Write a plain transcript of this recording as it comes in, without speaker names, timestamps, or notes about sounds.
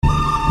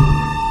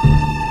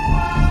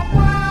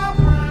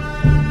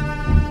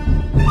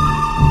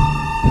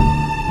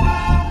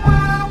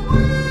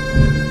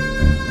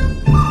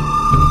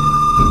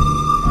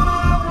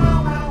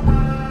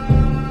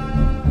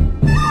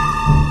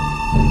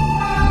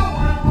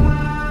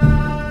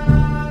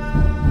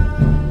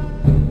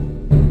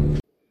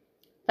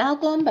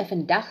Welkom by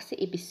vandag se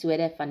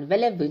episode van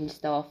Wille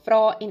Woensdae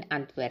Vrae en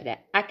Antwoorde.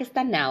 Ek is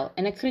Danel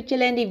en ek groet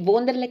julle in die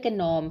wonderlike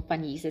naam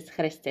van Jesus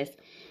Christus.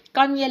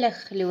 Kan julle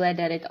glo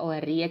dat dit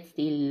alreeds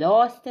die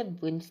laaste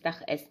Woensdag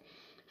is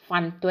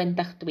van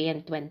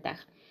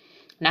 2022?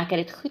 Nou ek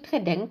het dit goed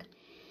gedink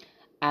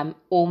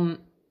om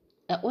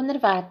 'n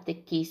onderwerp te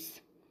kies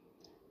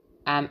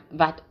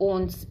wat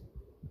ons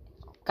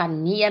kan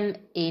neem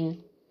en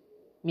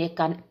mee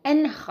kan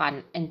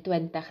ingaan in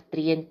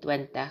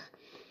 2023.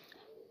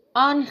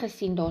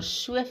 Aangesien daar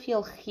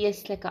soveel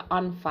geestelike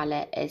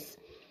aanvalle is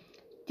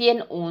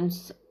teen ons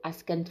as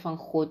kind van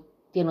God,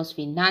 teen ons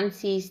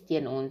finansies,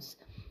 teen ons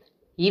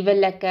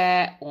huwelike,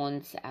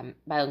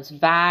 by ons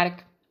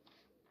werk,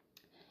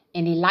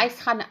 en die lys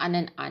gaan aan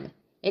en aan,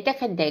 het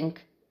ek gedink,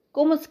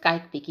 kom ons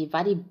kyk bietjie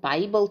wat die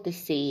Bybel te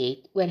sê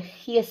het oor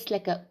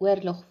geestelike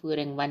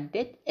oorlogvoering, want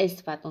dit is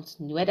wat ons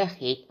nodig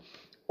het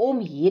om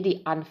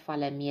hierdie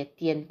aanvalle mee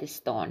teen te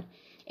staan.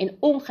 En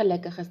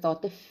ongelukkig is daar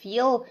te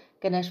veel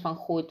kinders van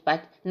God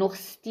wat nog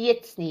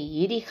steeds nie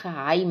hierdie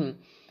geheim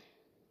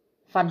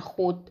van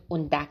God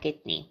ontdek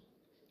het nie.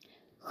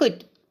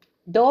 Goed,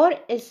 daar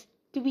is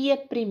 2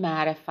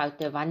 primêre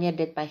foute wanneer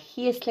dit by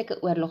geestelike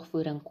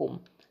oorlogvoering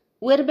kom.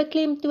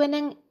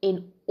 Oorbeklemtoning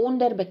en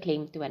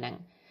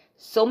onderbeklemtoning.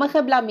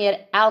 Sommige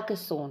blameer elke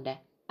sonde,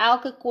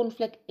 elke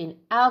konflik en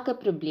elke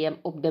probleem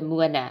op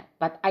demone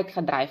wat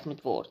uitgedryf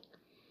moet word.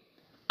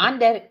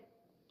 Ander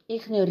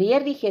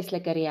ignoreer die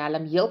geestelike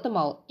riekelm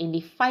heeltemal en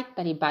die feit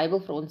dat die Bybel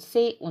vir ons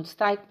sê ons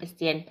stryd is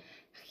teen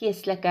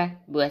geestelike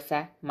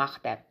bose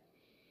magte.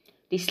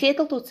 Die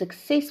sleutel tot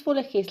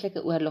suksesvolle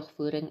geestelike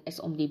oorlogvoering is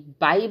om die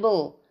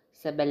Bybel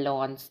se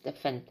balans te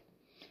vind.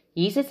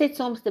 Jesus het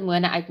soms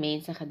demone uit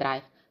mense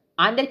gedryf.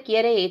 Ander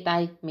kere het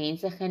hy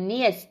mense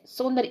genees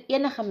sonder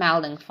enige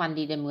melding van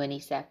die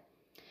demoniese.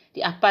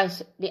 Die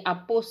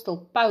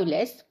apostel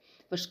Paulus,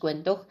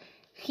 verskoon tog,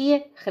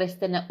 gee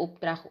Christene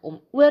opdrag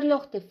om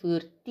oorlog te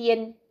voer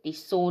teen die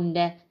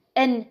sonde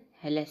in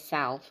hulle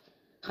self.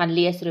 Gaan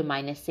lees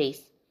Romeine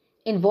 6.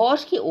 En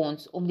waarsku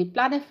ons om die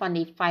planne van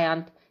die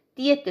vyand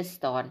teë te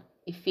staan.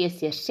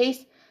 Efesiërs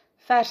 6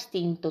 vers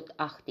 10 tot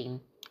 18.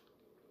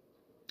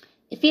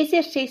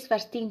 Efesiërs 6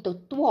 vers 10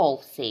 tot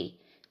 12 sê: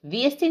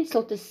 Wees ten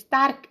slotte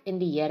sterk in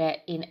die Here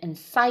en in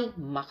sy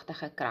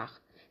magtige krag.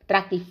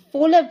 Trek die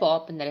volle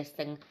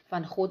wapenrusting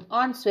van God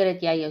aan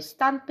sodat jy jou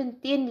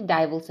standpunt teen die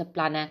duiwelse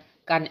planne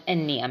kan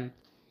inneem.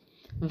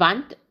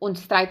 Want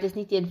ons stryd is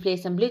nie teen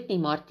vlees en bloed nie,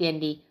 maar teen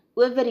die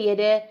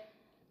owerhede,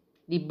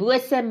 die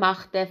bose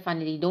magte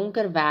van die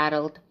donker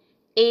wêreld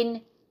en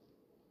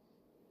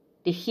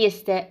die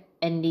geeste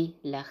in die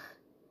lig.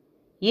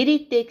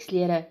 Hierdie teks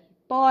leer 'n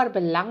paar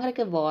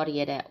belangrike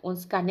waarhede.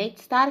 Ons kan net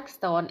sterk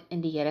staan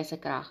in die Here se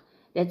krag.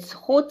 Dit is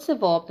God se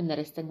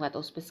wapenrusting wat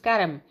ons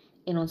beskerm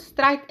en ons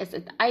stryd is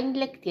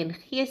uiteindelik teen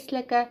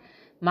geestelike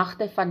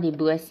magte van die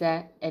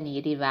bose in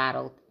hierdie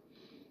wêreld.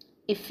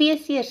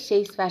 Efesiërs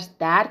 6 vers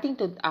 13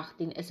 tot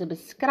 18 is 'n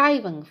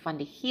beskrywing van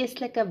die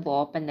geestelike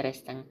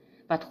wapenrusting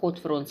wat God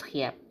vir ons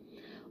gee.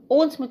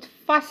 Ons moet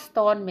vas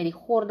staan met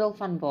die gordel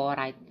van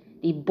waarheid,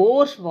 die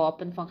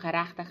borswapen van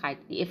geregtigheid,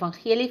 die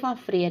evangelie van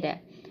vrede,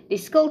 die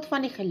skild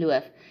van die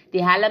geloof,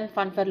 die helm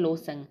van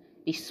verlossing,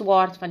 die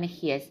swaard van die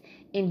gees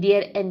en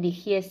deur in die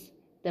gees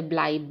te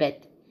bly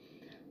bid.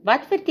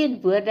 Wat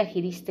verteenwoordig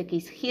hierdie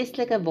stukkies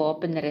geestelike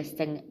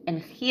wapenrusting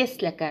in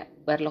geestelike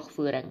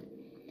oorlogvoering?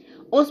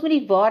 Ons moet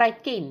die waarheid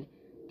ken,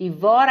 die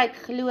waarheid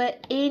glo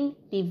en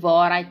die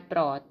waarheid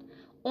praat.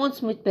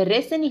 Ons moet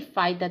berus in die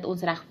feit dat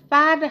ons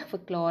regverdig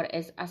verklaar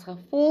is as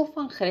gevolg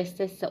van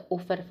Christus se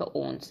offer vir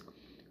ons.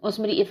 Ons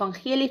moet die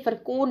evangelie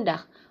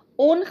verkondig,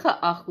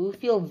 ongeag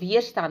hoeveel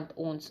weerstand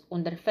ons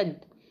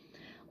ondervind.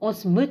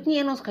 Ons moet nie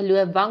in ons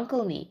geloof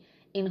wankel nie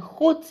en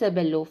God se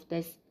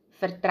beloftes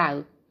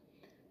vertrou,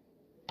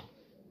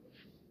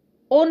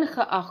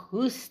 ongeag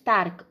hoe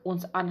sterk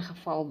ons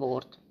aangeval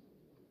word.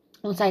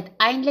 Ons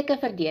uiteindelike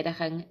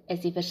verdediging is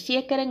die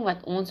versekering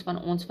wat ons van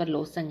ons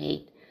verlossing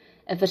het.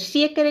 'n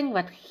Versekering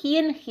wat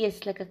geen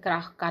geestelike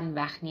krag kan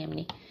wegneem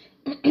nie.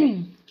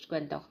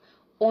 Verskoon tog.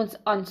 Ons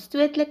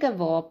aanstootlike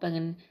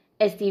wapen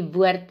is die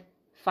woord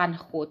van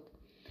God.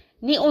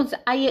 Nie ons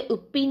eie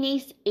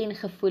opinies en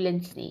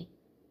gevoelens nie.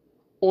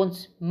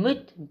 Ons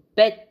moet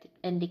bid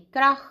in die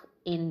krag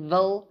en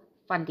wil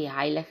van die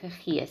Heilige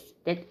Gees.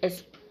 Dit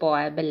is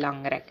baie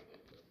belangrik.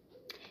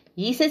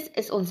 Jesus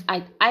is ons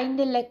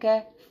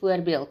uiteindelike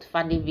voorbeeld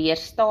van die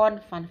weerstaan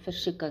van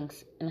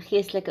versoekings in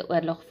geestelike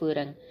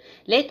oorlogvoering.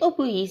 Let op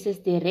hoe Jesus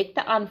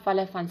direkte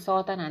aanvalle van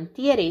Satan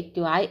hanteer het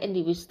toe hy in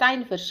die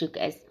woestyn versoek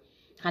is.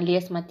 Gaan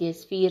lees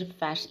Matteus 4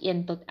 vers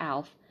 1 tot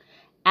 11.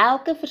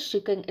 Elke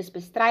versoeking is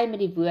bestry met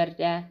die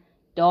woorde,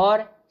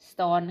 daar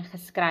staan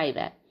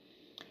geskrywe.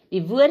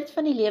 Die woord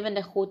van die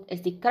lewende God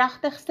is die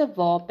kragtigste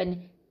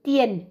wapen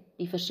teen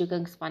die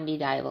versoekings van die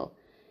duiwel.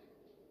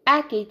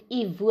 Ek het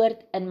u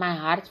woord in my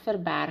hart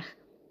verberg,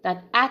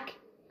 dat ek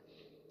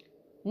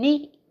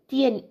nie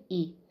teen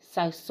u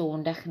sou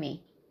sondig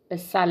nie.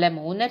 Psalm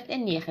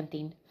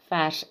 119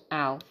 vers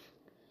 11.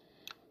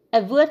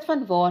 'n woord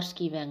van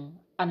waarskuwing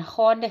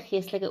aangaande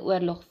geestelike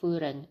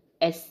oorlogvoering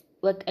is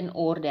ook in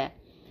orde.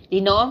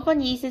 Die naam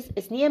van Jesus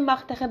is nie 'n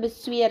magtige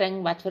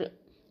beswering wat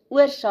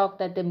veroorsaak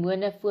dat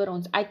demone voor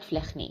ons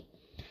uitvlug nie.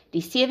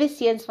 Die 7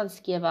 seuns van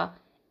Skeva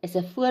is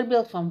 'n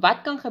voorbeeld van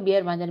wat kan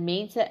gebeur wanneer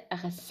mense 'n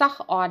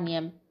gesag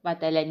aanneem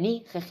wat hulle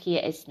nie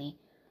gegee is nie.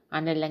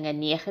 Handelinge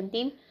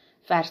 19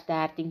 vers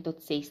 13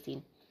 tot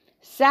 16.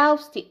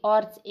 Selfs die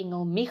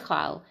aartsengel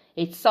Michael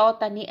het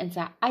Satan nie in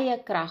sy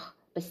eie krag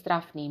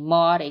bestraf nie,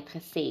 maar het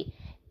gesê,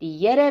 die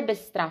Here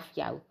bestraf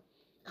jou.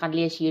 Gaan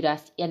lees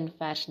Judas 1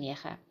 vers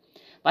 9.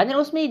 Wanneer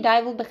ons met die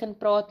duiwel begin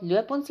praat,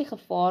 loop ons die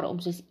gevaar om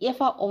soos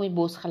Eva om die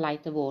bos gelei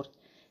te word.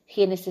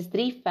 Genesis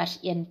 3 vers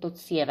 1 tot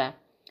 7.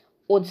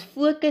 Ons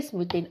fokus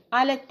moet ten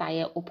alle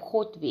tye op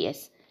God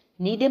wees,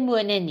 nie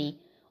demone nie.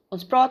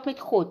 Ons praat met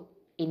God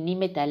en nie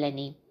met hulle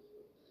nie.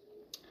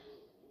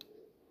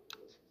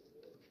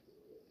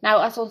 Nou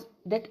as ons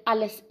dit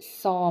alles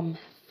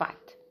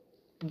saamvat,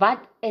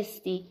 wat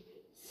is die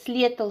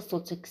sleutels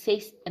tot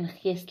sukses in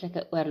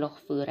geestelike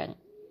oorlogvoering?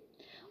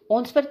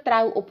 Ons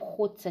vertrou op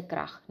God se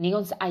krag, nie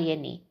ons eie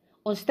nie.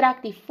 Ons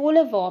trek die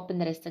volle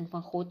wapenrusting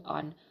van God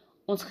aan.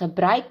 Ons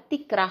gebruik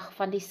die krag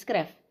van die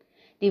skrif.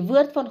 Die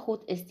woord van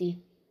God is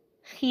die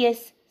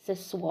Gees se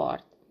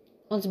swaard.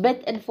 Ons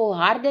bid in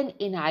volharding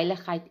en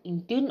heiligheid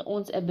en doen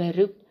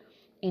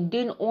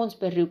ons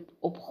beroep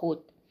op God.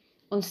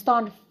 Ons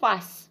staan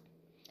vas,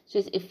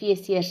 soos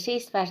Efesiërs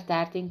 6 vers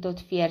 13 tot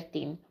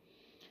 14.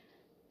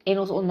 En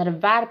ons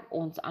onderwerp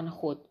ons aan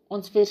God.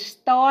 Ons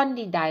verstaan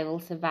die duiwel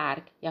se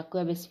werk,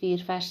 Jakobus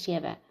 4 vers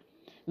 7,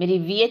 met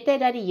die wete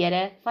dat die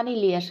Here van die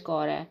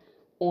leerskare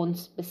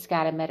ons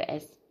beskermer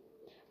is.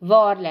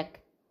 Waarlik,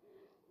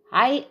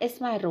 hy is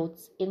my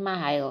rots en my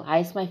heil, hy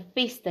is my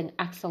vesting,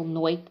 ek sal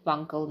nooit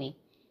wankel nie.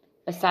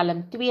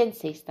 Psalm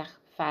 62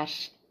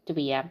 vers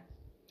 2.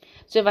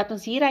 So wat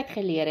ons hieruit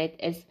geleer het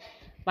is,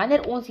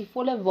 wanneer ons die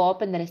volle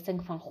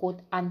wapenrusting van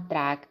God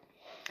aantrek,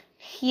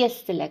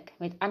 geestelik,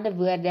 met ander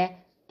woorde,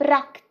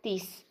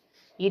 prakties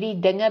hierdie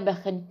dinge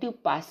begin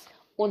toepas,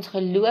 ons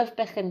geloof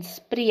begin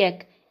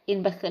spreek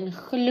en begin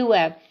glo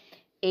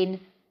en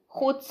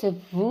God se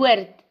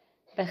woord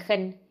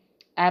begin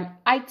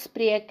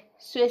uitspreek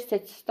soos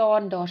dit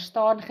staan, daar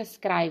staan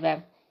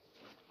geskrywe,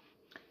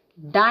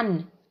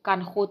 dan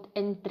kan God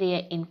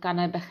intree en kan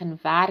hy begin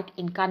werk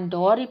en kan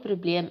daardie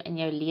probleem in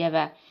jou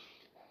lewe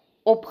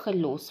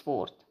opgelos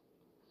word.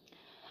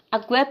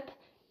 Ek hoop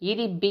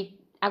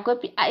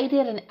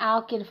ieder en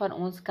elkeen van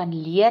ons kan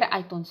leer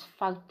uit ons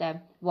foute,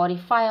 waar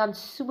die vyand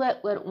so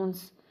oor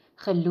ons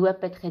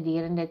geloop het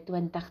gedurende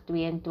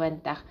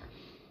 2022,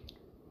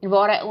 en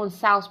waar hy ons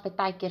selfs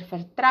baie keer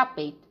vertrap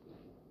het.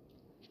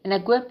 En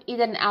ek hoop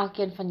ieder en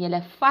elkeen van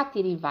julle vat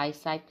hierdie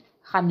wysheid,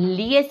 gaan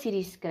lees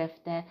hierdie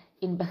skrifte,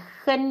 en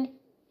begin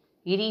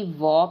hierdie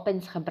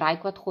wapens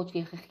gebruik wat God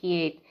vir jou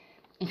gegee het,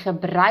 en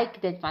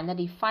gebruik dit wanneer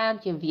die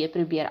vyand jou weer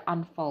probeer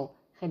aanval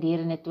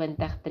gedurende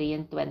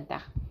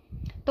 2023.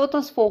 Tot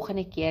ons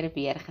volgende keer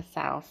weer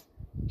gesels.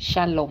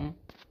 Shalom.